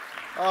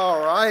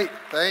All right,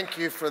 thank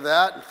you for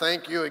that, and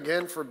thank you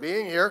again for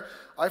being here.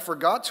 I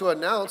forgot to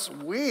announce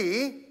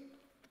we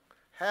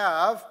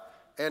have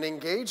an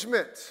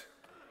engagement.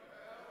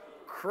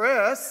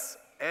 Chris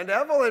and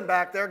Evelyn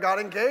back there got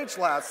engaged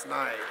last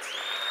night.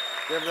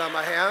 Give them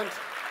a hand.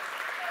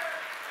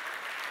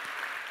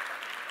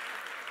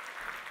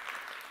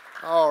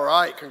 All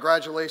right,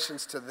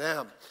 congratulations to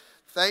them.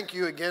 Thank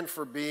you again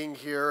for being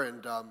here,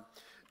 and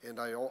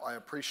I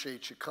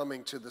appreciate you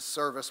coming to the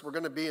service. We're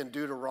going to be in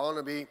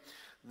Deuteronomy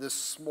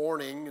this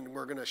morning, and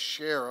we're going to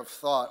share a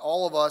thought.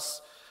 All of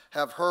us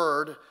have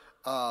heard,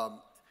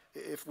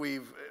 if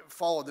we've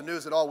followed the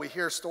news at all, we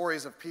hear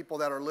stories of people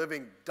that are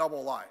living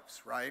double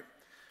lives, right?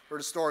 Heard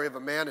a story of a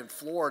man in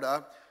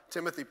Florida,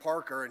 Timothy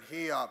Parker, and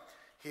he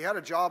had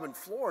a job in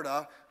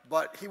Florida,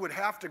 but he would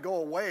have to go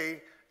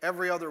away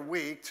every other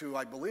week to,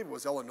 I believe it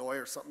was Illinois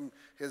or something.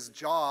 His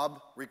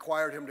job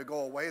required him to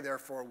go away there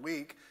for a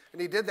week,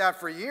 and he did that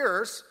for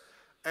years,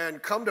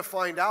 and come to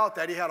find out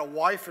that he had a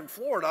wife in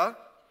Florida,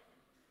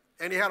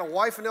 and he had a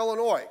wife in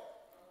Illinois.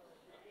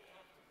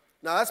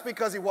 Now, that's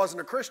because he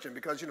wasn't a Christian,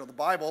 because, the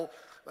Bible,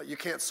 you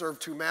can't serve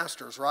two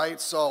masters,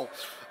 right? So,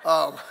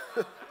 I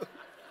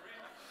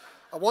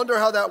wonder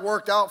how that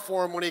worked out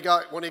for him when he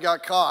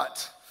got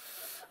caught.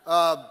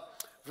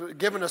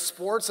 Given a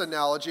sports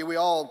analogy, we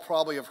all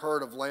probably have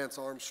heard of Lance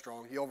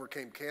Armstrong. He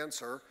overcame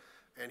cancer,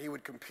 and he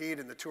would compete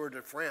in the Tour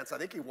de France. I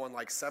think he won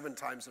like 7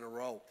 times in a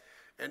row.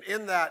 And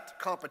in that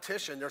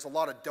competition, there's a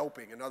lot of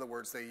doping. In other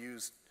words, they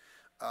used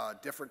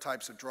different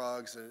types of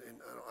drugs, and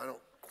I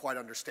don't quite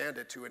understand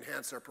it, to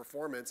enhance their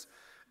performance.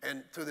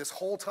 And through this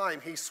whole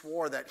time, he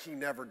swore that he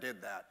never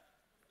did that.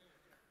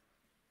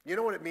 You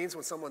know what it means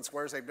when someone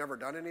swears they've never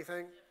done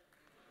anything?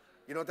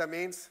 You know what that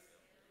means?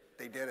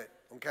 They did it,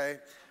 okay?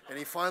 And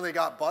he finally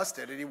got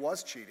busted, and he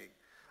was cheating.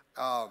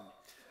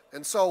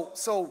 And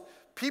so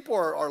people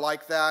are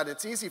like that.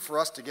 It's easy for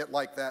us to get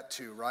like that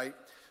too, right?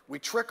 We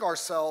trick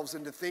ourselves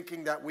into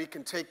thinking that we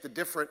can take the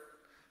different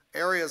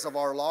areas of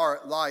our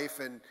life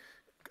and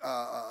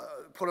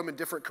put them in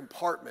different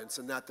compartments,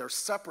 and that they're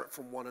separate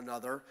from one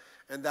another,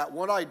 and that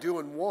what I do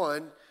in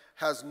one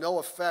has no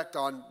effect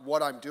on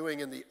what I'm doing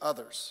in the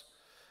others,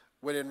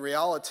 when in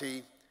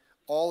reality,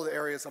 all the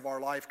areas of our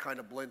life kind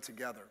of blend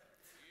together.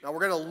 Now,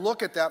 we're going to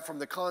look at that from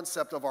the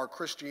concept of our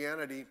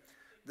Christianity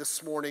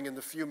this morning in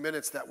the few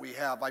minutes that we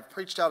have. I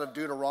preached out of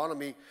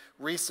Deuteronomy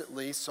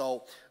recently,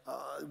 so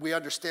we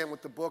understand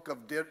what the book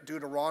of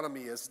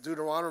Deuteronomy is.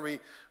 Deuteronomy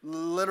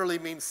literally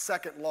means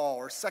second law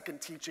or second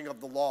teaching of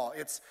the law.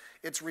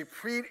 It's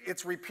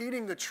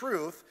repeating the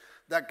truth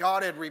that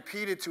God had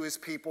repeated to his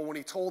people when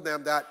he told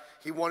them that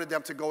he wanted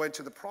them to go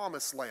into the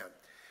promised land.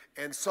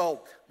 And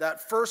so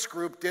that first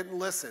group didn't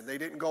listen. They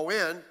didn't go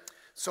in,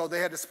 so they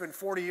had to spend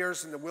 40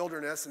 years in the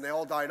wilderness, and they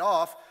all died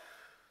off.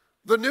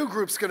 The new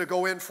group's going to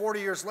go in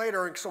 40 years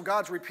later, and so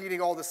God's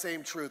repeating all the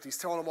same truth. He's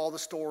telling them all the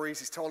stories.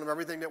 He's telling them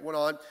everything that went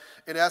on.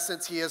 In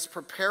essence, he is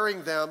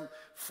preparing them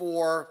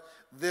for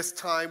this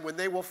time when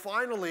they will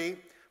finally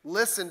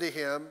listen to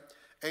him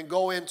and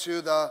go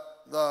into the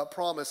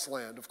promised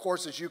land. Of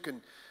course, as you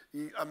can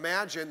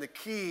imagine, the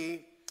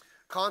key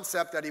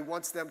concept that he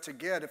wants them to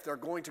get if they're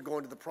going to go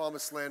into the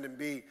promised land and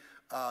be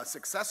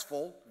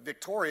successful,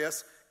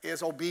 victorious,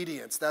 is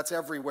obedience. That's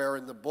everywhere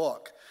in the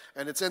book.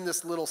 And it's in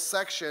this little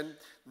section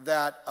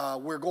that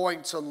we're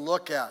going to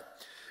look at.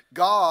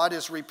 God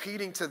is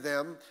repeating to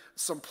them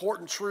some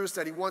important truths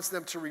that he wants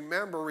them to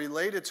remember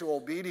related to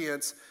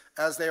obedience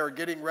as they are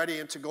getting ready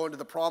and to go into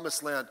the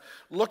promised land.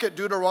 Look at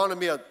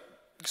Deuteronomy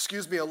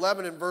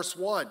 11 and verse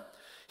 1.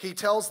 He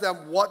tells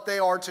them what they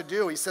are to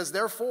do. He says,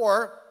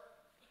 "Therefore,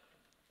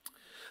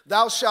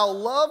 thou shalt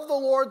love the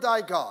Lord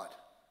thy God,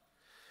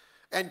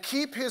 and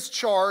keep his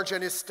charge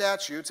and his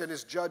statutes and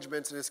his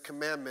judgments and his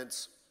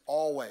commandments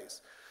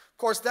always." Of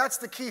course, that's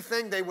the key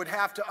thing they would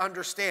have to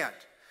understand,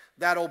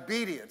 that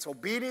obedience.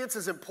 Obedience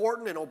is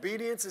important, and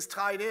obedience is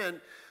tied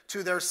in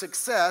to their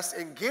success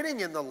in getting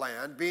in the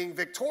land, being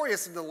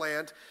victorious in the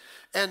land,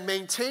 and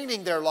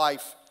maintaining their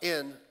life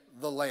in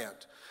the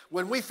land.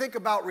 When we think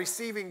about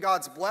receiving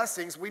God's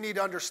blessings, we need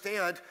to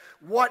understand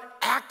what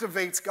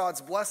activates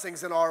God's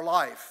blessings in our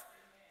life.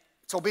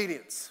 It's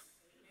obedience.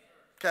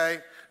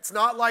 Okay? It's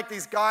not like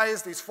these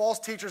guys, these false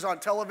teachers on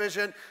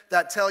television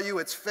that tell you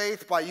it's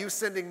faith by you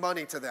sending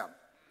money to them.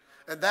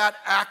 And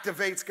that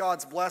activates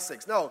God's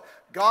blessings. No,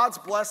 God's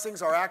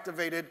blessings are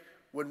activated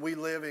when we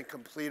live in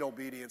complete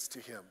obedience to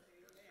him.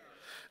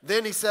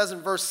 Then he says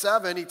in verse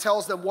 7, he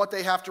tells them what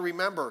they have to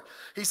remember.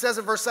 He says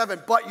in verse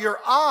 7, "But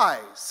your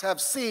eyes have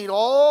seen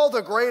all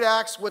the great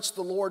acts which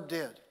the Lord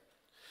did.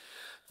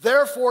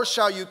 Therefore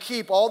shall you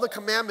keep all the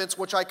commandments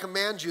which I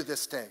command you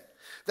this day,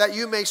 that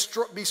you may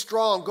be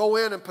strong, go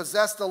in and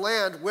possess the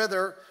land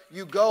whither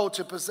you go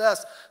to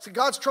possess." So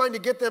God's trying to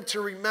get them to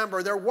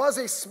remember. There was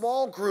a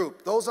small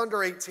group, those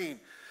under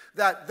 18,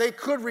 that they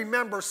could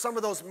remember some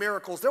of those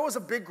miracles. There was a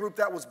big group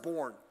that was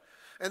born,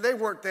 and they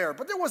weren't there.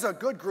 But there was a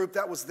good group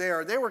that was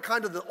there. They were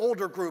kind of the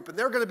older group, and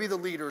they're going to be the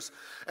leaders,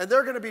 and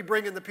they're going to be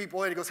bringing the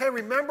people in. He goes, "Hey,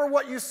 remember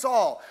what you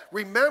saw.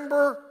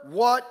 Remember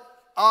what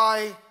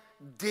I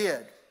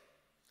did."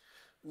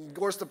 Of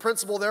course, the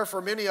principle there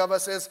for many of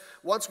us is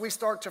once we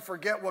start to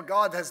forget what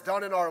God has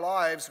done in our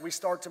lives, we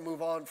start to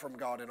move on from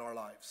God in our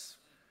lives.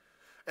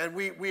 And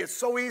it's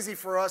so easy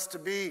for us to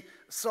be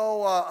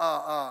so,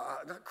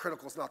 not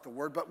critical is not the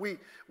word, but we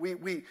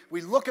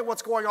look at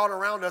what's going on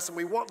around us and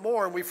we want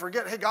more and we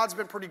forget, hey, God's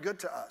been pretty good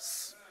to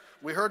us.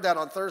 We heard that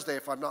on Thursday,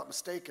 if I'm not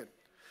mistaken.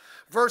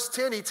 Verse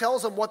 10, he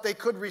tells them what they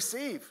could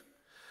receive.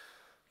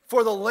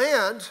 For the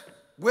land,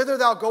 whither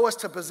thou goest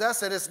to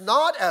possess it, is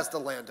not as the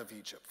land of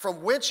Egypt,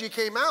 from whence ye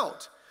came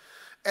out,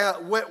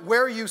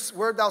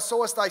 where thou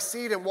sowest thy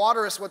seed and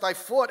waterest with thy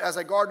foot as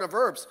a garden of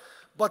herbs.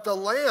 But the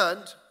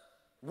land,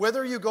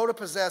 whither you go to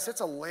possess,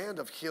 it's a land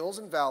of hills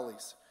and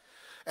valleys,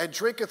 and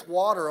drinketh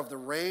water of the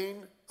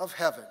rain of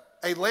heaven,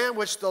 a land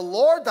which the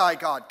Lord thy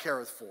God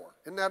careth for.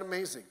 Isn't that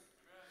amazing?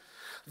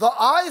 The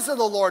eyes of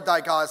the Lord thy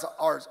God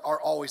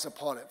are always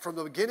upon it, from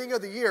the beginning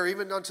of the year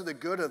even unto the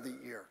good of the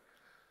year.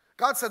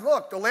 God said,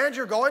 look, the land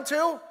you're going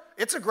to,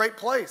 it's a great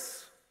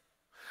place.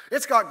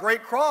 It's got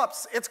great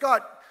crops. It's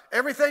got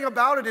everything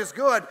about it is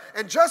good.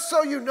 And just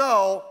so you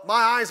know, my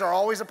eyes are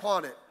always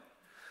upon it.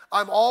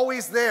 I'm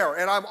always there,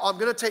 and I'm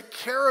going to take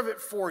care of it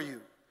for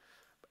you.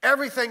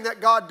 Everything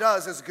that God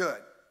does is good.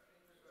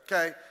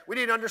 Okay? We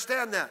need to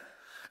understand that.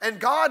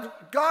 And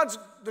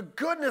the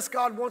goodness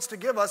God wants to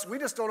give us, we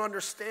just don't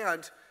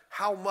understand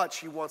how much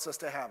he wants us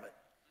to have it.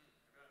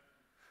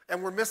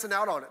 And we're missing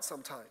out on it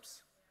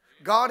sometimes.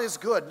 God is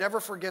good. Never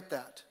forget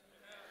that.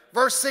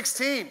 Verse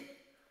 16,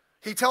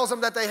 he tells them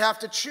that they have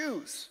to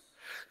choose.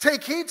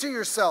 Take heed to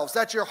yourselves,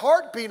 that your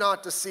heart be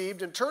not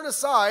deceived, and turn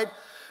aside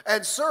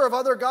and serve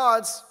other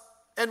gods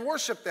and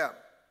worship them.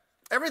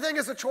 Everything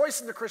is a choice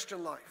in the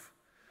Christian life.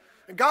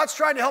 And God's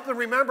trying to help them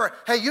remember,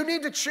 hey, you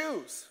need to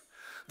choose.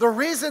 The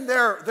reason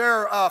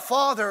their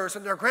fathers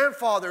and their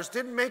grandfathers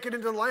didn't make it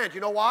into the land,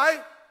 you know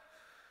why?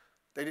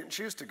 They didn't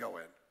choose to go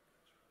in.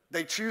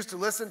 They chose to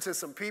listen to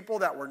some people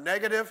that were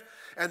negative,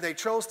 and they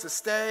chose to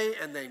stay,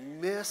 and they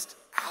missed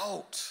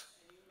out.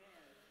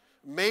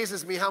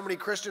 Amazes me how many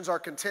Christians are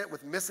content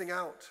with missing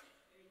out.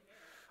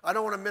 I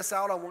don't want to miss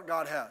out on what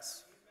God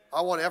has.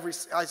 I want every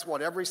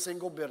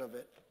single bit of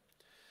it.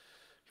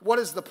 What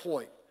is the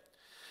point?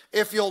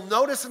 If you'll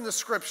notice in the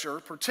scripture,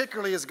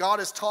 particularly as God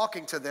is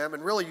talking to them,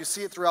 and really you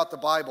see it throughout the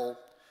Bible,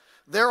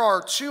 there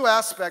are two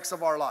aspects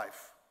of our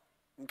life,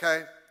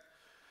 okay?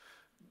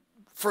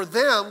 For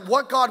them,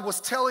 what God was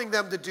telling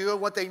them to do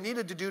and what they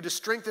needed to do to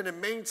strengthen and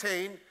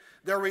maintain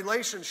their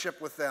relationship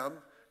with them,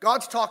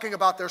 God's talking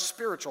about their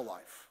spiritual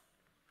life.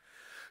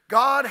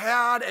 God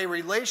had a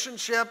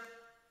relationship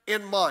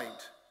in mind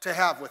to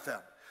have with them.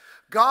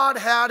 God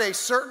had a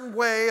certain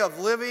way of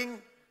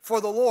living for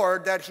the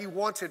Lord that he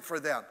wanted for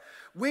them.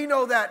 We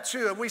know that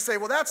too, and we say,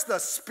 well, that's the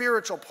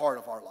spiritual part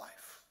of our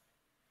life.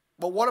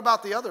 But what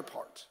about the other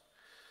part?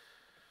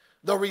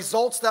 The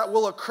results that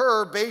will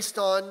occur based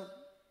on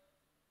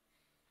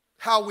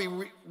how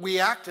we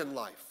act in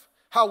life,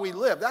 how we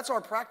live. That's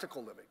our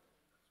practical living.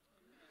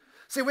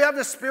 See, we have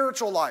this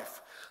spiritual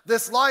life,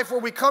 this life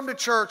where we come to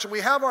church and we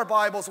have our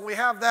Bibles and we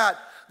have that.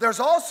 There's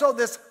also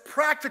this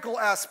practical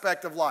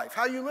aspect of life,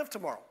 how you live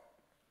tomorrow.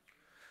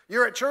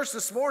 You're at church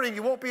this morning,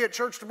 you won't be at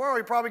church tomorrow,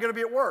 you're probably going to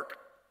be at work.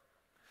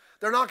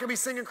 They're not going to be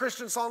singing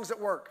Christian songs at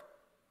work.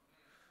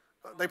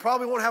 They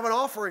probably won't have an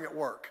offering at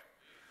work.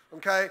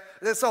 Okay?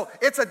 And so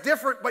it's a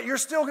different, but you're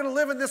still going to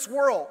live in this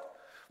world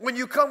when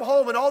you come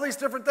home and all these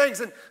different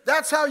things. And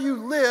that's how you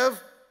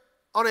live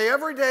on an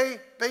everyday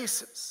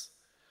basis.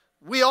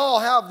 We all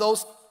have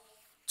those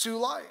two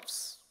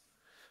lives.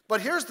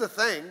 But here's the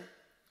thing.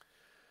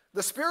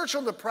 The spiritual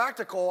and the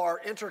practical are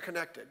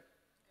interconnected.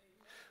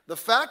 The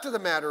fact of the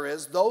matter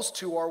is those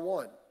two are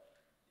one.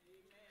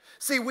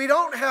 See, we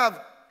don't have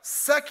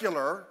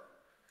secular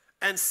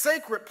and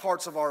sacred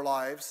parts of our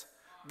lives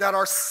that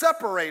are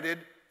separated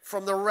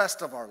from the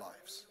rest of our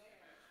lives.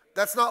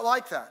 That's not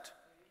like that.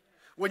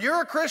 When you're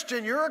a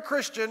Christian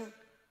 24/7.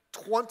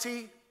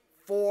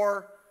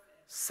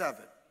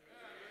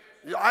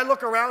 I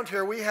look around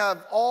here, we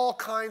have all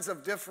kinds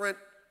of different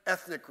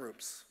ethnic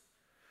groups.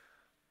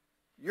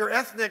 Your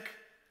ethnic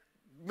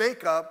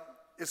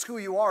makeup is who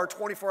you are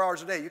 24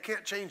 hours a day. You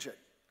can't change it.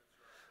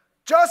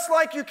 Just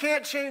like you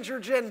can't change your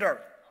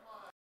gender.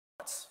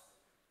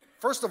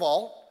 First of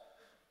all,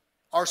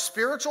 our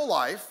spiritual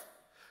life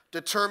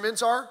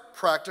determines our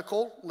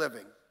practical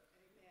living.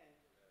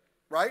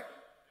 Right?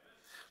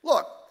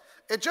 Look,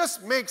 it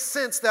just makes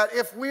sense that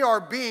if we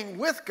are being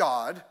with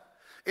God,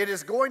 it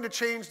is going to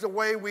change the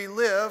way we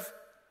live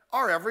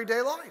our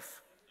everyday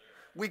life.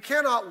 We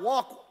cannot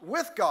walk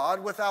with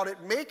God without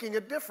it making a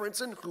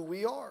difference in who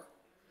we are.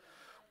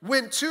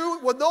 When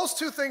those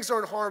two things are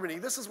in harmony,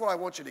 this is what I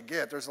want you to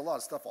get. There's a lot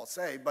of stuff I'll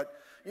say, but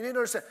you need to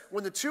understand,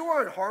 when the two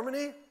are in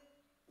harmony,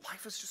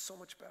 life is just so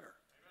much better.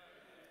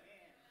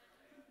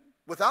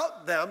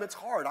 Without them, it's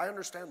hard. I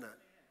understand that.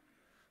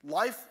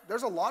 Life,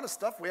 there's a lot of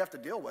stuff we have to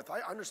deal with. I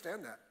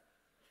understand that.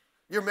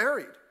 You're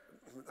married.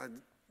 I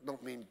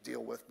don't mean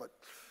deal with, but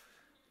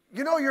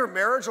you know your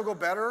marriage will go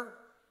better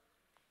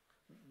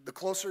the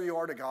closer you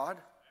are to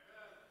God.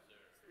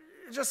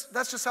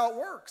 That's just how it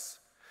works.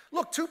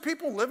 Look, two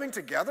people living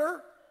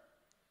together.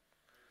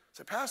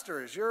 Say,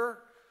 Pastor, is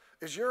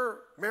your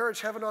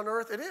marriage heaven on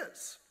earth? It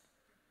is.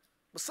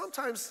 But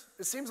sometimes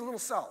it seems a little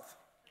south.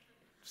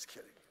 Just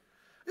kidding.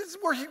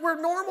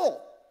 We're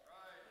normal.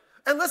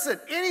 And listen,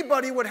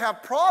 anybody would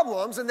have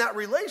problems in that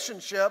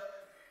relationship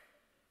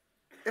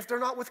if they're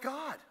not with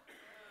God.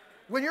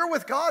 When you're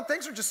with God,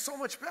 things are just so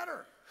much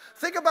better.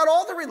 Think about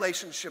all the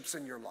relationships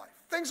in your life.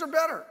 Things are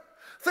better.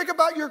 Think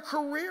about your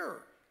career.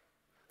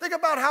 Think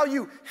about how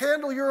you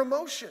handle your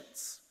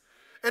emotions.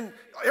 And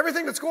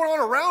everything that's going on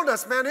around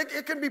us, man,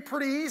 it can be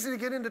pretty easy to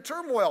get into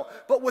turmoil.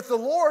 But with the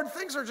Lord,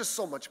 things are just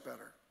so much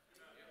better.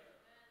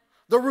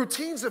 The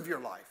routines of your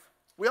life.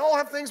 We all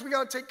have things we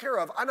got to take care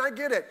of, and I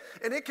get it.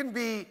 And it can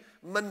be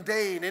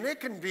mundane, and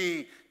it can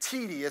be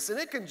tedious, and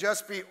it can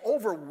just be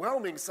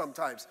overwhelming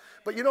sometimes.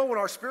 But you know, when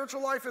our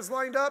spiritual life is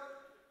lined up,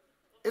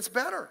 it's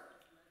better.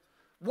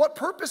 What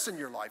purpose in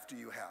your life do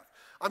you have?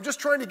 I'm just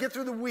trying to get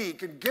through the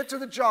week and get to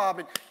the job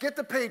and get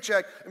the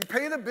paycheck and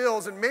pay the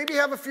bills and maybe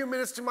have a few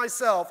minutes to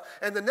myself.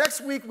 And the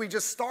next week we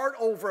just start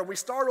over and we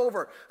start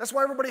over. That's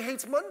why everybody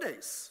hates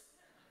Mondays,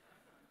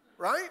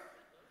 right?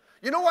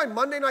 You know why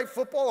Monday Night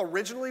Football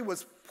originally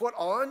was put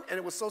on and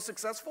it was so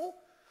successful?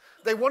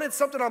 They wanted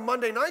something on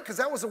Monday night because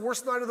that was the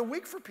worst night of the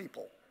week for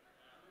people.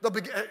 That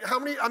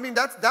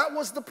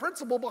was the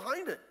principle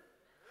behind it.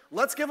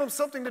 Let's give them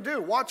something to do.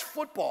 Watch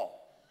football.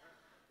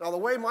 Now, the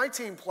way my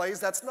team plays,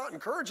 that's not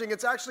encouraging.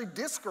 It's actually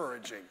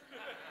discouraging.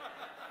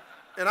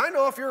 And I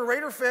know if you're a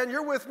Raider fan,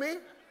 you're with me.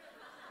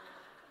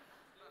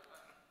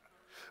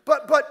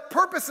 But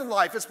purpose in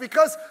life is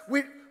because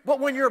but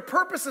when your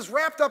purpose is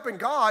wrapped up in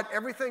God,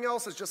 everything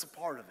else is just a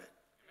part of it.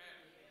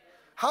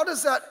 How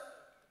does that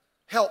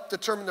help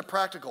determine the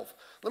practical?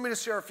 Let me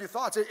just share a few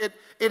thoughts.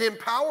 It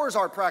empowers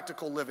our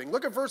practical living.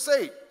 Look at verse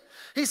 8.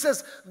 He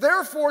says,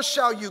 therefore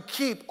shall you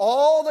keep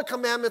all the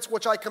commandments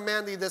which I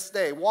command thee this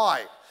day.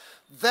 Why?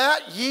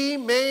 That ye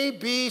may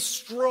be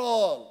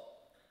strong.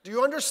 Do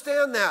you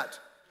understand that?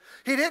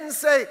 He didn't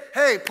say,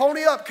 hey,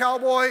 pony up,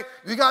 cowboy.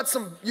 You got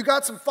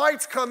some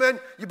fights coming.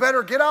 You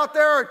better get out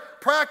there and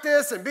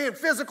practice and be in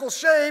physical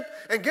shape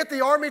and get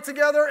the army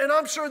together. And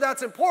I'm sure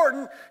that's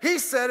important. He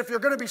said, if you're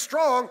going to be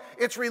strong,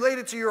 it's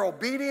related to your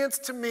obedience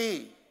to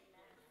me.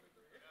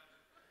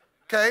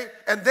 Okay?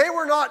 And they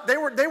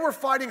were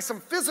fighting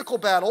some physical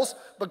battles,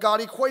 but God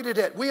equated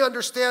it. We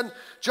understand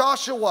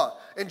Joshua.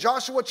 In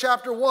Joshua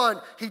chapter 1,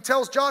 he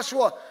tells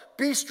Joshua,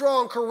 be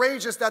strong,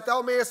 courageous, that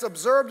thou mayest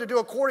observe to do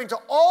according to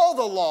all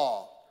the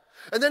law.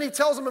 And then he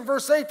tells him in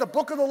verse 8, the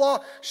book of the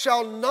law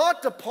shall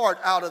not depart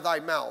out of thy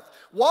mouth.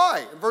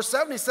 Why? In verse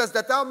 7 he says,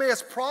 that thou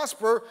mayest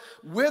prosper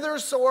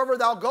whithersoever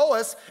thou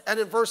goest. And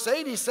in verse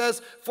 8 he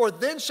says, for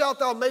then shalt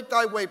thou make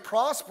thy way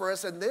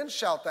prosperous, and then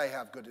shalt thou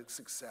have good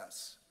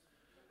success.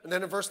 And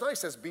then in verse 9 he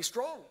says, be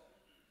strong.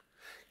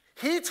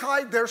 He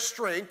tied their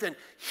strength and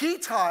he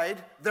tied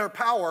their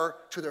power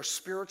to their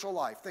spiritual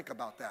life. Think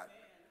about that.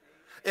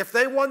 If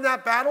they won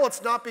that battle,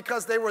 it's not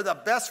because they were the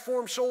best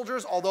formed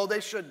soldiers, although they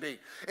should be.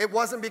 It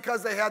wasn't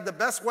because they had the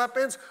best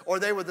weapons or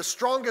they were the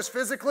strongest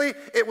physically.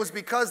 It was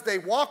because they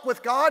walked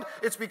with God.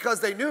 It's because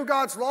they knew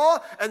God's law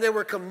and they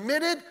were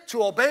committed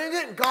to obeying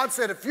it. And God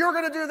said, if you're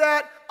going to do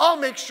that, I'll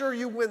make sure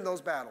you win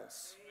those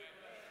battles.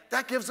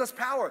 That gives us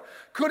power.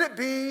 Could it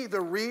be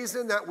the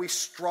reason that we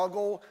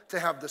struggle to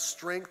have the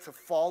strength to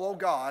follow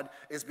God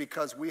is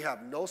because we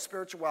have no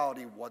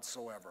spirituality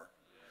whatsoever?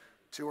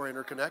 Two are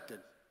interconnected.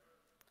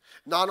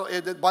 By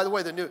the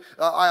way,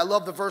 I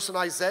love the verse in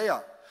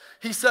Isaiah.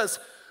 He says,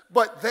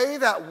 but they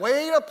that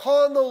wait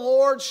upon the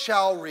Lord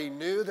shall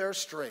renew their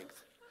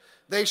strength.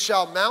 They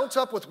shall mount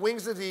up with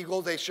wings of the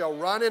eagle. They shall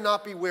run and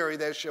not be weary.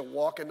 They shall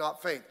walk and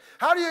not faint.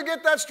 How do you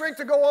get that strength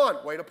to go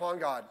on? Wait upon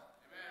God.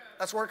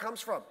 That's where it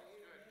comes from.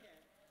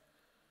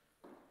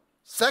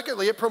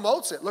 Secondly, it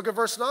promotes it. Look at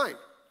verse 9.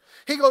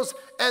 He goes,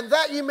 and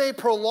that you may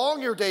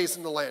prolong your days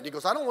in the land. He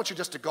goes, I don't want you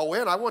just to go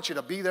in. I want you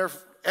to be there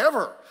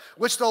forever.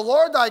 Which the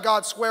Lord thy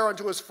God sware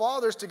unto his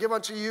fathers to give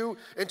unto you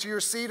and to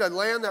your seed a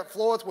land that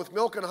floweth with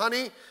milk and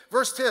honey.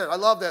 Verse 10, I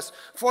love this.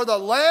 For the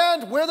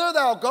land whither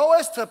thou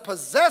goest to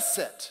possess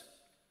it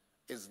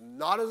is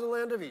not as the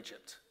land of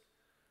Egypt.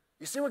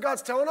 You see what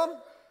God's telling them?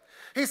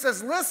 He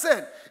says,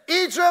 listen,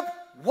 Egypt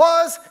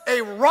was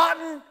a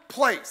rotten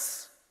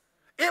place.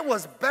 It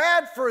was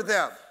bad for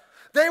them.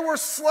 They were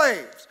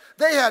slaves.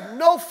 They had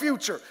no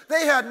future.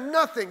 They had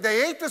nothing.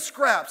 They ate the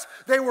scraps.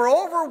 They were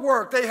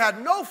overworked. They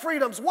had no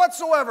freedoms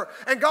whatsoever.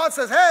 And God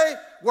says, hey,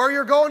 where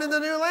you're going in the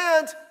new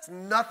land, it's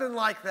nothing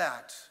like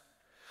that.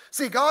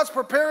 See, God's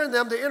preparing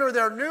them to enter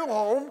their new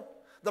home,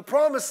 the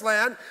promised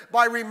land,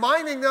 by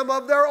reminding them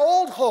of their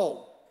old home,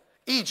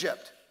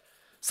 Egypt.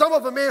 Some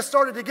of them may have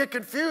started to get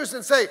confused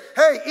and say,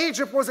 hey,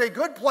 Egypt was a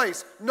good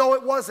place. No,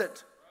 it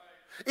wasn't.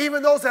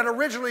 Even those that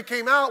originally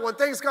came out when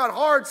things got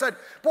hard said,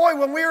 boy,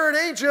 when we were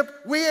in Egypt,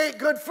 we ate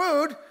good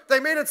food.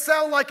 They made it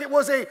sound like it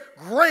was a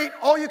great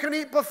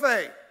all-you-can-eat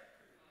buffet.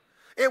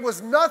 It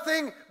was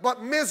nothing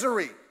but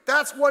misery.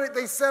 That's what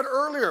they said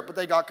earlier, but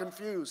they got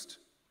confused.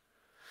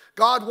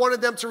 God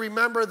wanted them to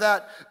remember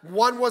that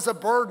one was a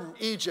burden,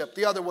 Egypt,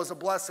 the other was a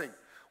blessing.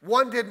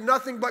 One did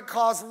nothing but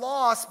cause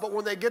loss, but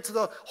when they get to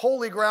the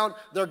holy ground,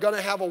 they're going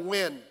to have a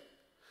win.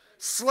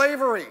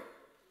 Slavery.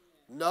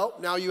 No,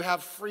 now you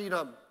have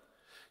freedom.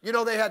 You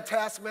know, they had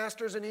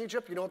taskmasters in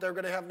Egypt. You know what they're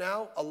going to have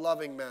now? A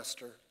loving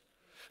master.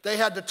 They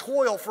had to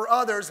toil for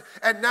others,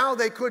 and now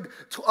they could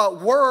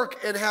work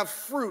and have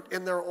fruit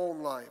in their own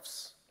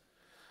lives.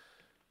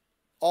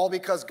 All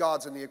because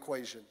God's in the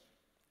equation.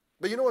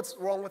 But you know what's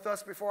wrong with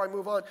us before I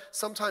move on?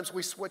 Sometimes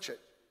we switch it.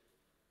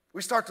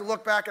 We start to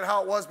look back at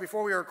how it was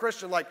before we were a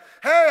Christian, like,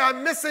 hey,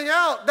 I'm missing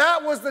out.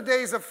 That was the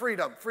days of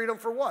freedom. Freedom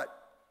for what?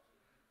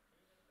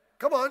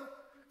 Come on.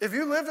 If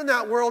you lived in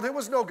that world, it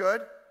was no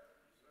good.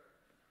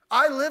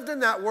 I lived in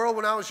that world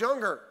when I was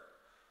younger.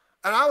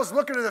 And I was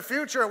looking to the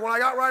future, and when I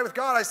got right with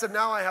God, I said,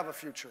 now I have a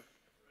future.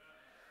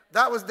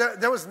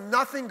 There was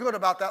nothing good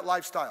about that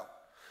lifestyle.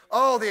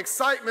 Oh, the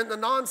excitement, the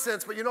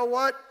nonsense, but you know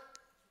what?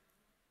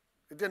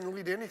 It didn't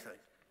lead to anything.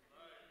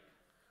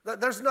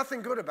 There's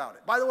nothing good about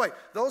it. By the way,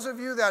 those of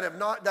you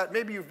that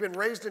maybe you've been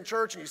raised in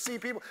church and you see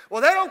people,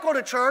 well, they don't go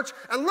to church,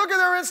 and look at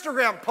their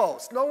Instagram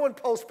posts. No one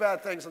posts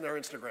bad things on their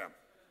Instagram.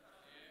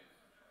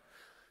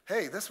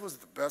 Hey, this was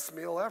the best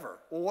meal ever.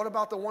 Well, what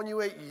about the one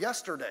you ate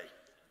yesterday?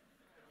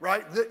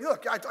 Right?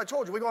 Look, I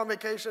told you, we go on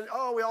vacation.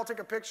 Oh, we all take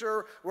a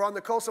picture. We're on the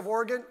coast of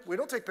Oregon. We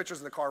don't take pictures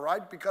in the car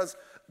ride because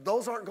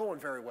those aren't going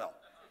very well.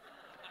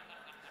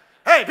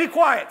 Hey, be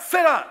quiet.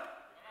 Sit up.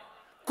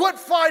 Quit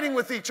fighting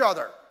with each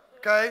other.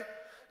 Okay?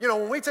 You know,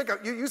 when we take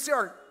you see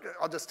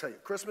I'll just tell you,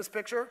 Christmas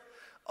picture.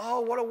 Oh,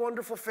 what a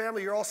wonderful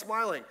family. You're all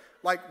smiling.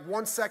 Like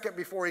 1 second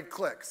before he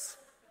clicks.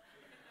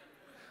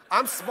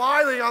 I'm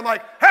smiling. I'm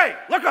like, hey,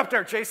 look up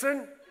there,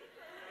 Jason.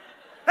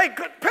 Hey,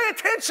 pay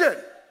attention.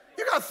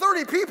 You got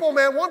 30 people,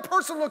 man. One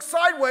person looks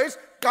sideways.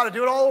 Got to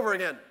do it all over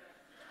again.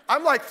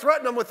 I'm like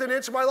threatening them within an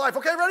inch of my life.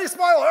 Okay, ready?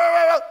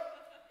 Smile.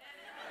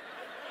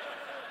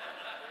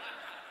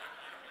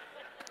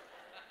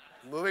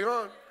 Moving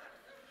on.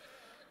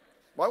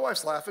 My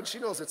wife's laughing. She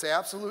knows it's the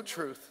absolute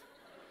truth.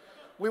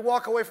 We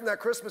walk away from that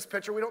Christmas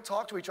picture. We don't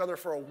talk to each other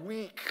for a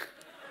week.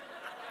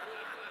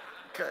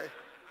 Okay.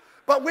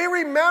 But we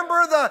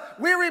remember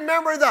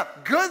the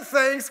good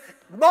things.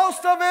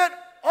 Most of it,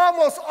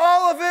 almost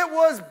all of it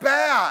was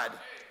bad.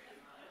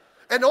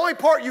 And the only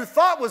part you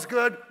thought was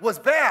good was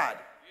bad.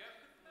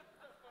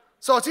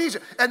 So it's easy.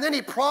 And then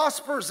he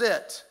prospers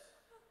it.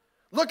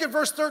 Look at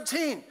verse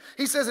 13.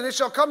 He says, and it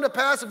shall come to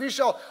pass if you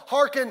shall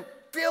hearken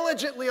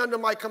diligently unto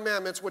my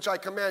commandments, which I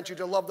command you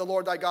to love the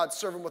Lord thy God,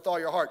 serve him with all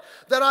your heart,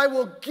 that I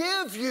will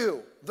give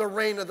you the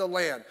rain of the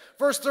land.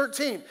 Verse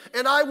 13,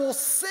 and I will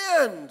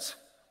send.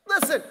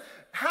 Listen,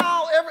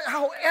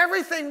 how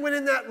everything went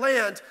in that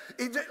land,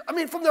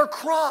 from their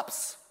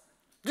crops.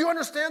 Do you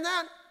understand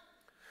that?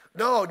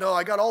 No,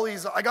 I got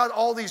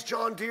all these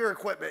John Deere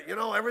equipment. You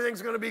know,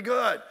 everything's going to be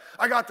good.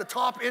 I got the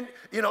top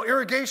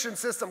irrigation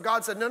system.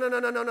 God said,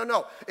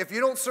 no. If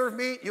you don't serve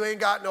me, you ain't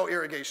got no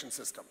irrigation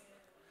system.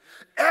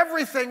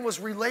 Everything was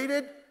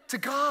related to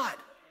God.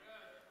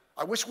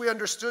 I wish we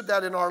understood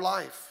that in our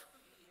life.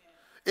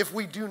 If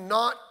we do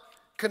not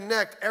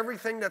connect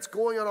everything that's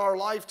going on in our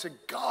life to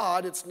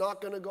God, it's not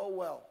going to go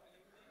well.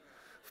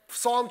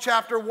 Psalm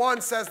chapter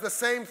 1 says the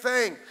same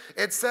thing.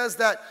 It says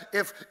that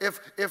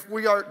if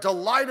we are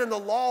delight in the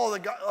law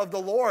of the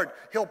Lord,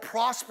 he'll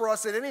prosper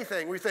us in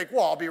anything. We think,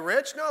 well, I'll be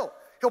rich. No,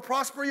 he'll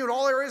prosper you in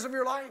all areas of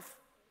your life.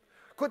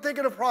 Quit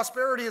thinking of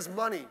prosperity as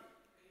money.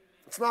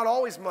 It's not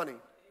always money.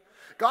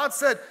 God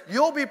said,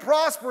 you'll be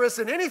prosperous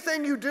in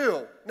anything you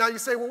do. Now you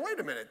say, well, wait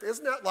a minute.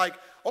 Isn't that like,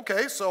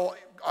 okay, so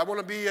I want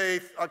to be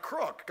a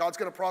crook. God's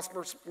going to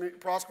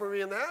prosper me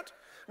in that?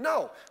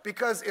 No,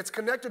 because it's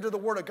connected to the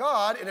Word of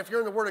God, and if you're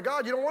in the Word of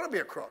God, you don't want to be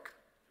a crook.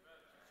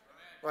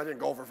 I didn't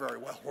go over very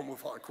well. We'll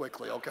move on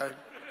quickly, okay?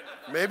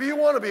 Maybe you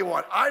want to be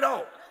one. I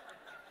don't.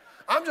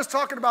 I'm just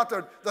talking about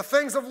the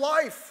things of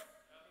life.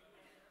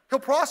 He'll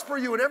prosper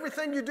you in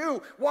everything you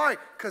do. Why?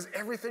 Because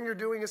everything you're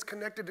doing is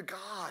connected to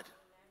God.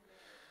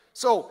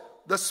 So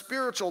the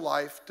spiritual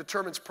life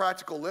determines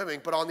practical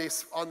living, but on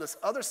this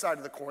other side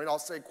of the coin, I'll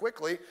say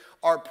quickly,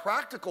 our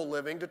practical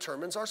living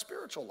determines our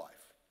spiritual life.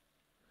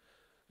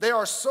 They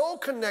are so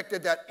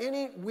connected that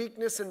any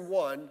weakness in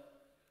one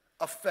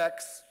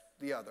affects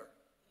the other.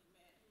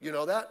 You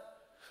know that?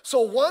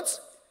 So once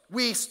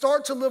we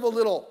start to live a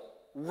little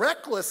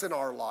reckless in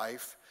our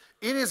life,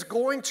 it is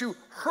going to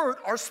hurt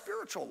our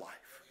spiritual life.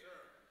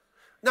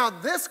 Now,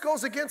 this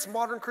goes against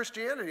modern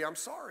Christianity. I'm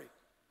sorry.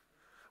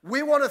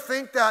 We want to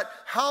think that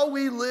how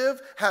we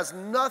live has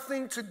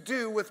nothing to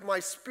do with my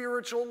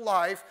spiritual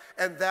life,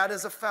 and that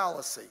is a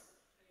fallacy.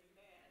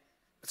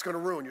 It's going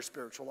to ruin your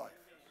spiritual life.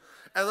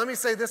 And let me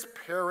say this,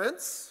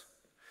 parents,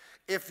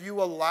 if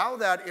you allow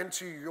that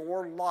into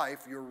your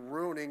life, you're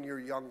ruining your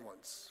young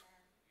ones.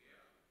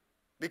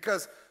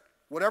 Because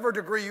whatever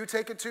degree you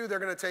take it to, they're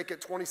going to take it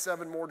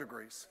 27 more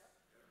degrees.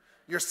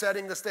 You're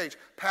setting the stage.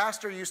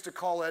 Pastor used to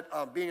call it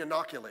being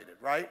inoculated,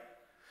 right?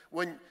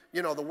 When,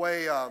 the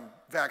way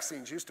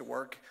vaccines used to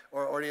work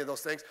or any of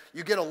those things,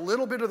 you get a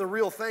little bit of the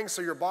real thing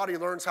so your body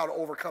learns how to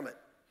overcome it.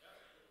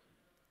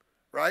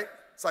 Right?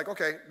 It's like,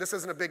 okay, this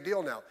isn't a big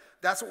deal now.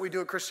 That's what we do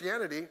at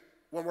Christianity.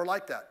 when we're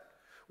like that.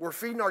 We're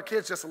feeding our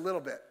kids just a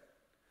little bit.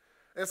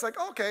 And it's like,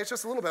 okay, it's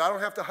just a little bit. I don't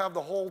have to have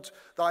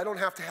I don't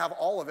have to have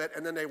all of it,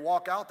 and then they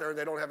walk out there and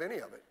they don't have any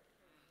of it.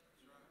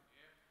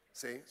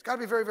 See, it's got to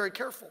be very, very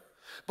careful.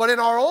 But in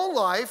our own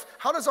life,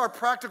 how does our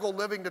practical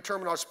living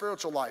determine our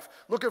spiritual life?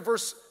 Look at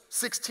verse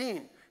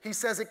 16. He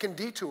says it can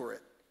detour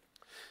it.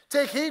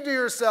 Take heed to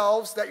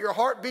yourselves that your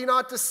heart be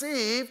not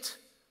deceived,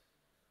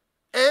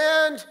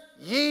 and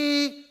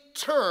ye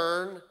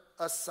turn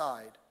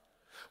aside.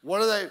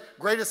 One of the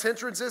greatest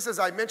hindrances, as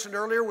I mentioned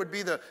earlier, would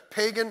be the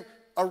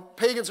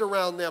pagans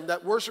around them,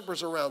 that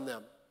worshipers around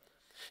them.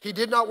 He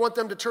did not want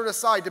them to turn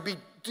aside, to be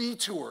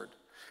detoured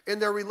in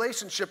their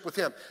relationship with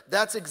him.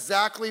 That's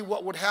exactly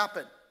what would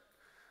happen.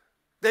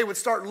 They would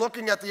start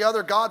looking at the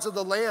other gods of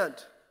the land.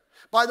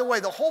 By the way,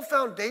 the whole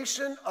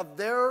foundation of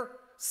their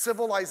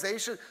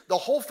civilization, the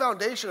whole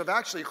foundation of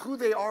actually who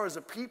they are as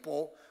a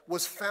people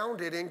was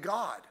founded in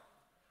God.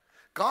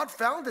 God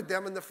founded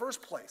them in the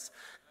first place.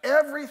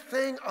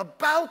 Everything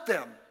about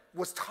them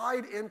was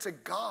tied into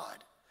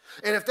God.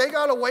 And if they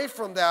got away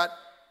from that,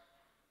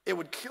 it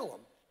would kill them.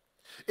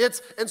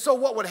 And so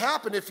what would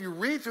happen if you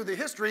read through the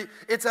history,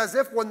 it's as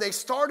if when they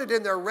started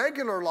in their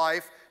regular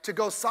life to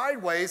go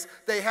sideways,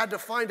 they had to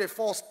find a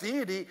false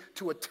deity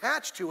to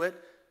attach to it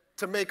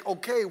to make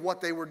okay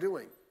what they were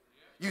doing.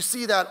 You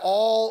see that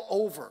all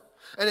over.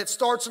 And it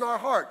starts in our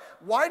heart.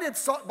 By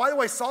the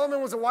way,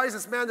 Solomon was the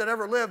wisest man that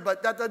ever lived,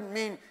 but that doesn't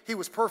mean he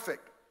was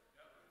perfect.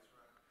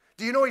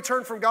 Do you know he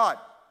turned from God?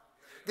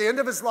 The end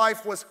of his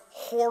life was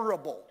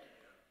horrible.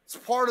 It's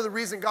part of the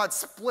reason God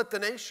split the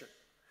nation.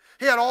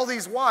 He had all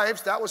these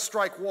wives, that was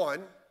strike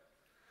one.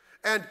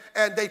 And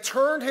they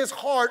turned his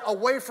heart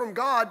away from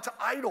God to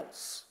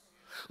idols.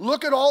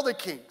 Look at all the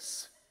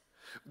kings.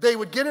 They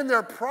would get in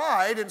their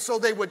pride, and so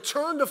they would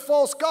turn to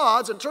false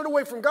gods and turn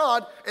away from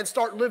God and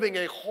start living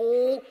a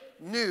whole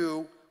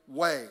new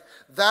way.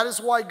 That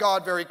is why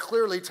God very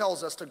clearly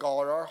tells us to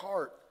guard our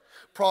heart.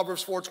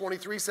 Proverbs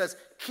 4:23 says,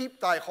 keep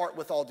thy heart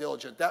with all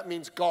diligence. That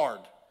means guard.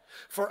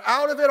 For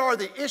out of it are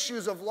the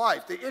issues of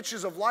life. The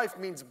issues of life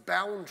means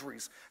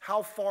boundaries,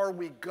 how far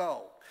we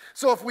go.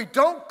 So if we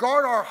don't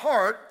guard our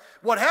heart,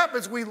 what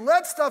happens, we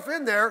let stuff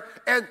in there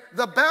and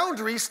the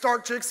boundaries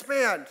start to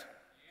expand.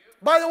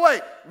 By the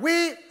way,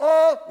 we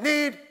all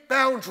need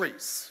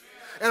boundaries.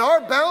 And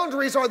our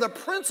boundaries are the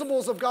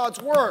principles of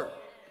God's word.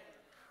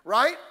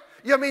 Right?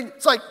 I mean,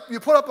 it's like you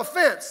put up a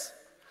fence.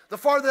 The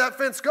farther that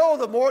fence goes,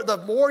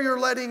 the more you're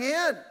letting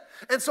in.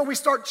 And so we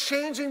start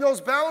changing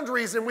those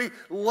boundaries and we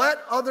let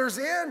others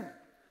in.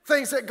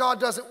 Things that God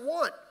doesn't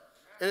want.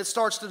 And it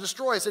starts to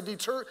destroy us.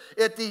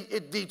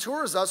 It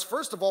detours us,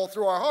 first of all,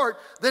 through our heart.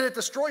 Then it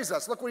destroys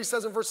us. Look what he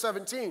says in verse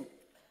 17.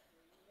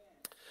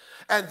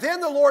 And then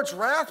the Lord's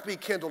wrath be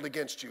kindled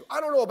against you. I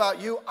don't know about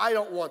you. I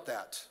don't want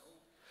that.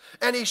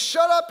 And he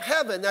shut up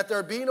heaven that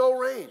there be no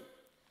rain.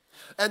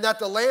 And that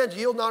the land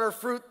yield not her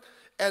fruit,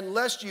 and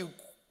lest you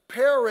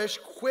perish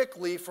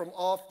quickly from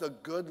off the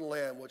good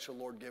land which the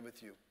Lord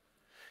giveth you.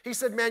 He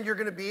said, man, you're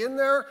going to be in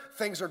there.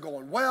 Things are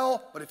going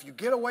well. But if you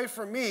get away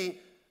from me,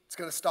 it's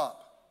going to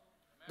stop.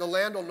 The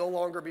land will no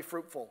longer be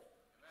fruitful.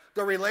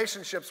 The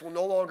relationships will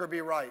no longer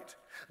be right.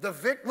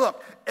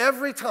 Look,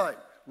 every time,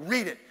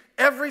 read it.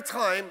 Every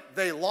time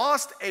they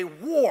lost a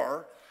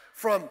war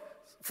from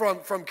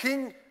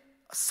King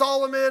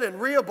Solomon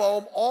and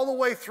Rehoboam all the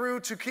way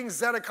through to King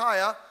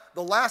Zedekiah,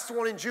 the last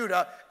one in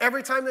Judah,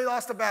 every time they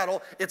lost a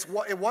battle,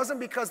 it wasn't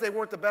because they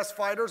weren't the best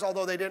fighters,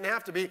 although they didn't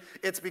have to be.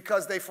 It's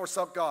because they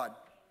forsook God.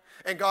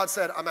 And God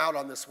said, I'm out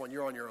on this one.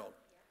 You're on your own.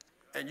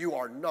 And you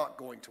are not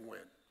going to win.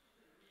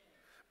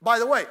 By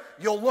the way,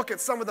 you'll look at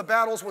some of the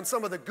battles when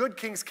some of the good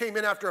kings came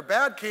in after a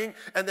bad king,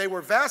 and they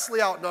were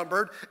vastly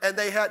outnumbered, and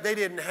they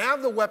didn't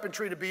have the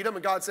weaponry to beat them,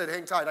 and God said,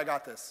 hang tight, I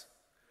got this.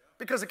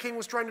 Because the king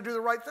was trying to do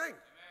the right thing.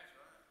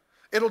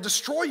 It'll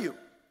destroy you.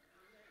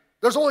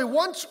 There's only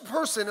one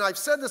person, and I've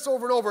said this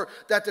over and over,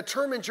 that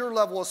determines your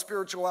level of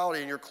spirituality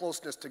and your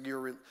closeness to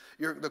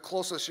the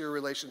closest to your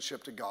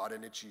relationship to God,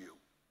 and it's you.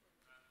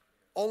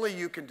 Only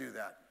you can do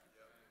that.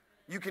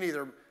 You can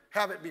either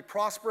have it be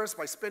prosperous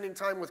by spending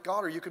time with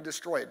God, or you can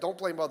destroy it. Don't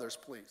blame others,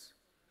 please.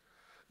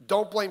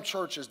 Don't blame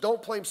churches.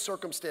 Don't blame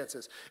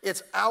circumstances.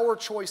 It's our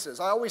choices.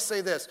 I always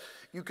say this.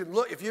 You can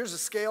look, if here's a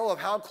scale of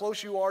how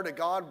close you are to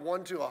God,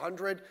 1 to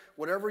 100,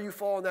 whatever you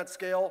fall on that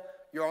scale,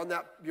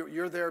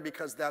 you're there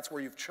because that's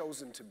where you've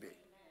chosen to be.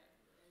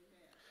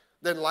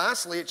 Then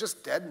lastly, it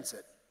just deadens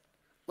it.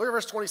 Look at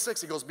verse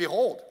 26. He goes,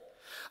 behold,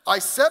 I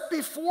set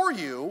before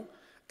you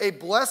a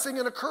blessing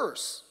and a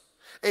curse.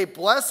 A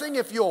blessing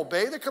if you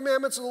obey the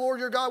commandments of the Lord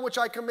your God, which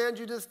I command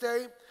you this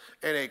day,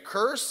 and a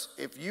curse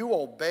if you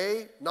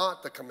obey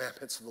not the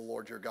commandments of the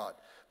Lord your God,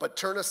 but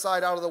turn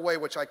aside out of the way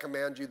which I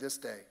command you this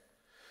day,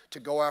 to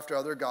go after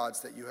other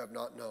gods that you have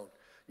not known.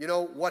 You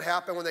know what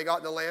happened when they got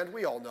in the land?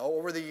 We all know.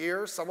 Over the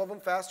years, some of them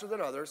faster than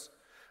others,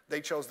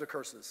 they chose the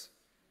curses.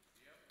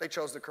 They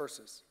chose the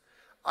curses.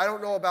 I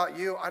don't know about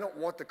you. I don't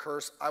want the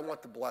curse. I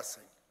want the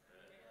blessing.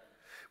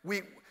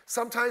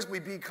 Sometimes we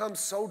become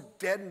so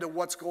deadened to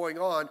what's going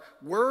on,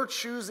 we're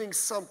choosing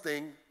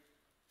something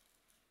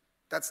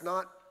that's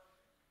not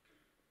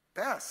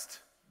best,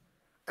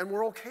 and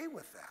we're okay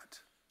with that.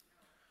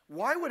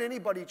 Why would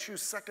anybody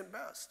choose second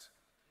best?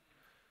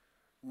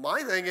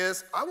 My thing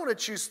is, I want to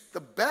choose the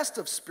best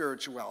of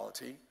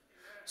spirituality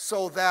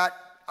so that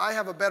I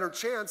have a better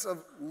chance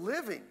of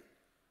living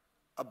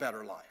a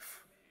better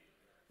life.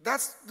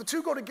 The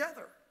two go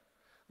together.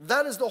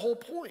 That is the whole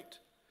point.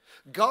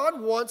 God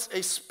wants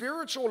a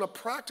spiritual and a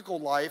practical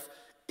life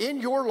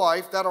in your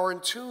life that are in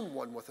tune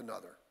one with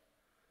another.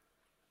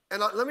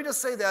 And let me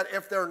just say that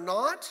if they're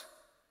not,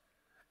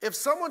 if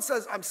someone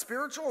says, I'm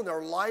spiritual, and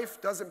their life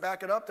doesn't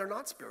back it up, they're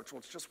not spiritual.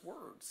 It's just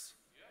words.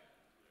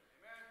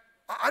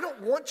 I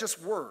don't want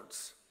just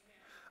words.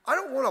 I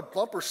don't want a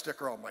bumper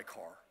sticker on my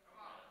car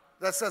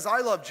that says, I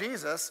love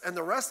Jesus, and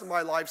the rest of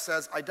my life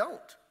says, I don't.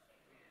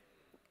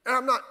 And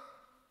I'm not,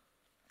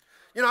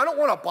 I don't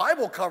want a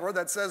Bible cover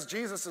that says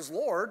Jesus is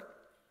Lord,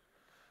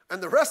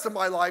 and the rest of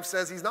my life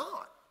says he's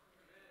not.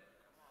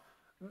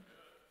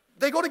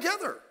 They go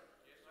together.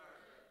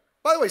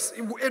 By the way,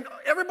 and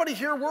everybody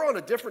here, we're on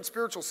a different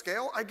spiritual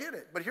scale. I get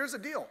it. But here's the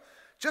deal.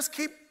 Just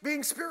keep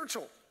being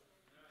spiritual.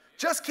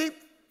 Just keep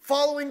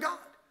following God.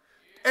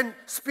 And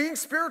being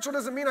spiritual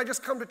doesn't mean I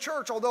just come to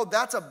church, although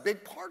that's a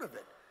big part of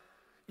it.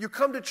 You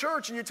come to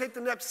church and you take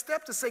the next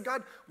step to say,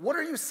 God, what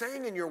are you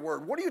saying in your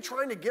word? What are you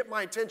trying to get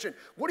my attention?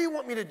 What do you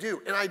want me to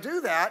do? And I do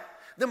that,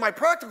 then my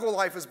practical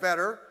life is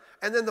better,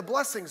 and then the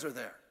blessings are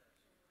there.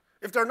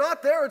 If they're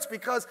not there,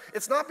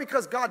 it's not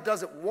because God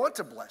doesn't want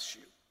to bless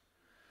you.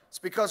 It's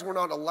because we're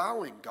not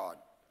allowing God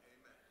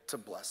to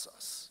bless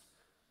us.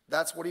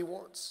 That's what he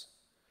wants.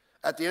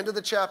 At the end of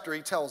the chapter,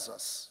 he tells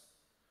us,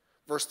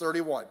 verse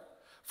 31,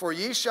 for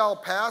ye shall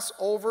pass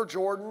over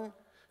Jordan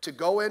to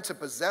go in to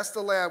possess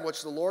the land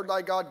which the Lord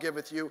thy God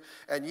giveth you,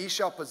 and ye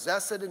shall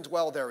possess it and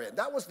dwell therein.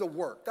 That was the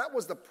work. That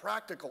was the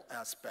practical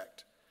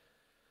aspect.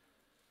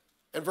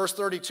 And verse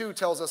 32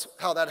 tells us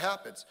how that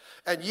happens.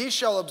 And ye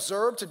shall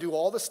observe to do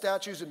all the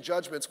statutes and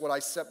judgments what I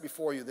set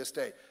before you this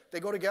day. They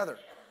go together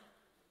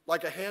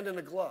like a hand in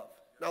a glove.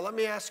 Now let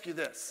me ask you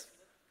this.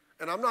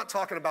 And I'm not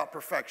talking about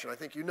perfection. I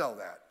think you know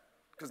that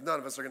because none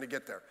of us are going to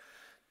get there.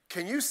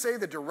 Can you say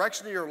the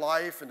direction of your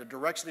life and the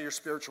direction of your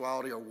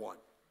spirituality are one?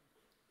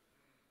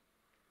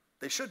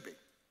 They should be.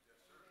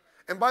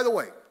 And by the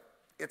way,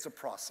 it's a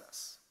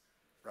process,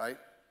 right?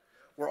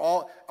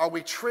 Are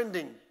we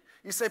trending?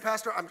 You say,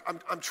 Pastor,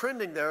 I'm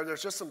trending there.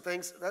 There's just some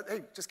things that,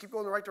 hey, just keep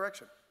going in the right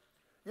direction.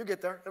 You'll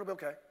get there. It'll be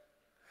okay.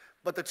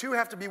 But the two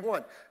have to be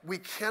one. We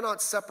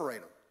cannot separate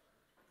them.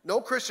 No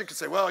Christian can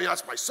say, well, yeah,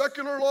 that's my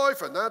secular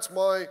life and that's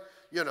my,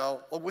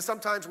 well,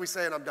 sometimes we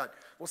say, and I'm done.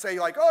 We'll say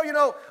like, oh,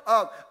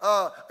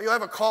 you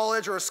have a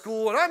college or a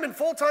school and I'm in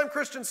full-time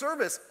Christian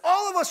service.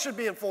 All of us should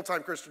be in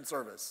full-time Christian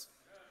service.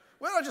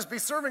 We ought to just be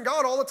serving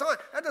God all the time.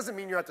 That doesn't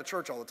mean you're at the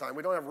church all the time.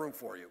 We don't have room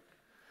for you.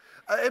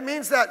 It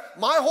means that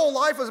my whole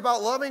life is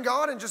about loving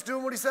God and just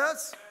doing what he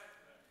says.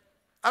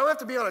 I don't have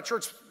to be on a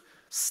church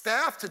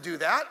staff to do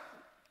that.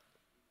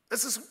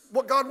 This is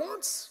what God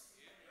wants.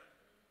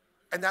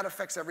 And that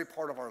affects every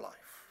part of our life.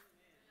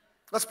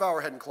 Let's bow our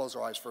head and close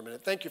our eyes for a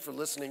minute. Thank you for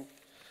listening.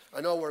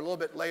 I know we're a little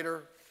bit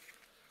later.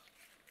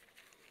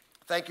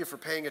 Thank you for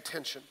paying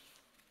attention.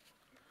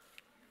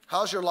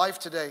 How's your life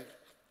today?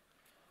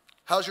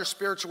 How's your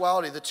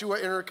spirituality? The two are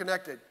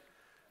interconnected.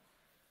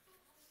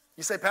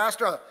 You say,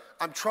 Pastor,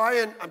 I'm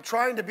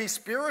trying to be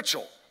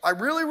spiritual. I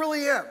really,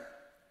 really am.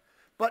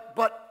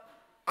 But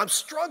I'm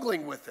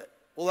struggling with it.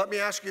 Well, let me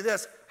ask you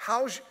this.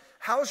 How's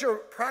your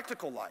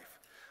practical life?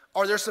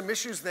 Are there some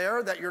issues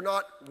there that you're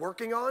not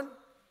working on?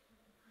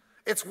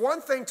 It's one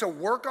thing to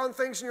work on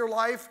things in your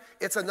life.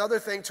 It's another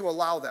thing to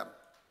allow them,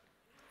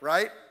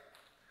 right?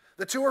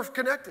 The two are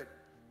connected.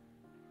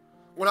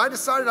 When I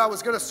decided I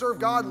was going to serve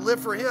God and live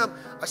for him,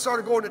 I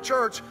started going to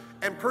church,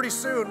 and pretty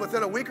soon,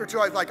 within a week or two,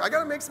 I was like, I got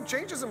to make some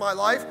changes in my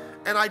life,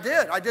 and I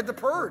did. I did the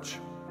purge.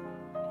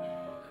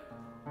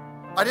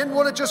 I didn't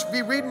want to just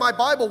be reading my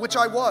Bible, which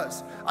I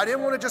was. I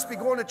didn't want to just be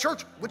going to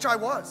church, which I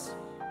was.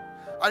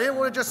 I didn't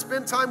want to just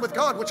spend time with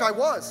God, which I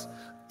was.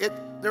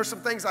 There's some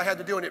things I had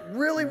to do, and it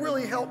really,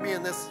 really helped me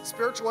in this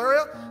spiritual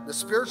area. The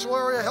spiritual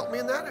area helped me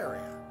in that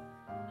area.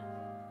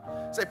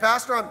 Say,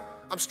 Pastor,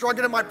 I'm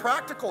struggling in my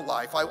practical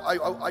life.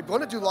 I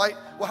want to do light.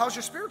 Well, how's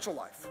your spiritual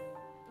life?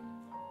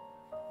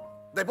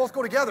 They both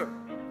go together.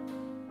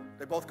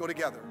 They both go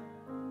together.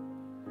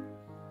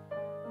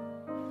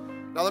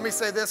 Now, let me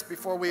say this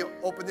before we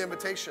open the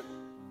invitation.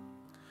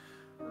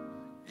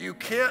 You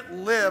can't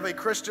live a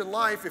Christian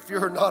life if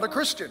you're not a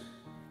Christian.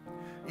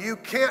 You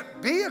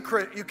can't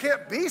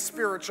be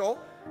spiritual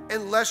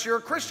unless you're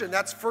a Christian.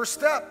 That's first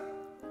step.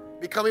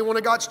 Becoming one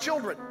of God's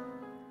children.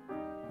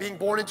 Being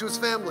born into his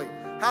family.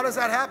 How does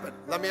that happen?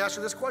 Let me ask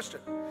you this question.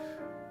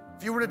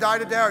 If you were to die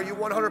today, are you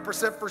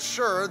 100% for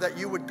sure that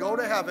you would go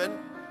to heaven,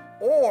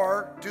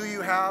 or do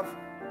you have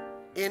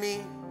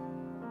any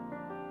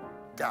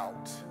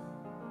doubt?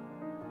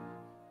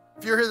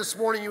 If you're here this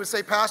morning, you would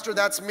say, Pastor,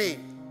 that's me.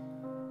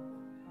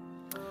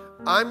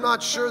 I'm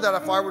not sure that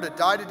if I were to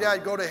die today,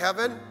 I'd go to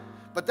heaven,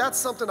 but that's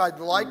something I'd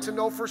like to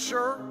know for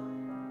sure.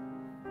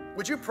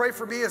 Would you pray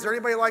for me? Is there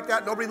anybody like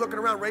that? Nobody looking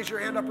around? Raise your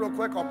hand up real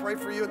quick. I'll pray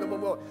for you, and then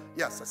we'll.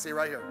 Yes, I see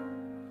right here.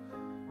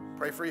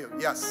 Pray for you.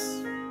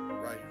 Yes,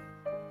 right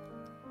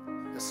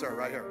here. Yes, sir,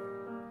 right here.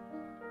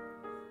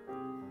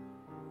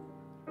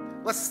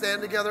 Let's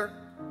stand together.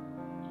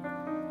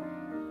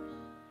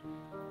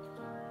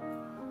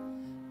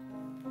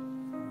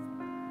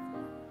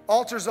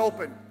 Altar's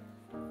open.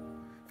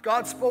 If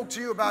God spoke to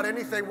you about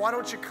anything, why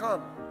don't you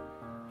come?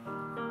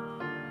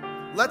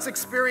 Let's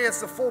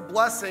experience the full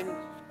blessing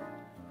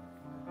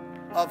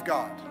of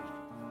God.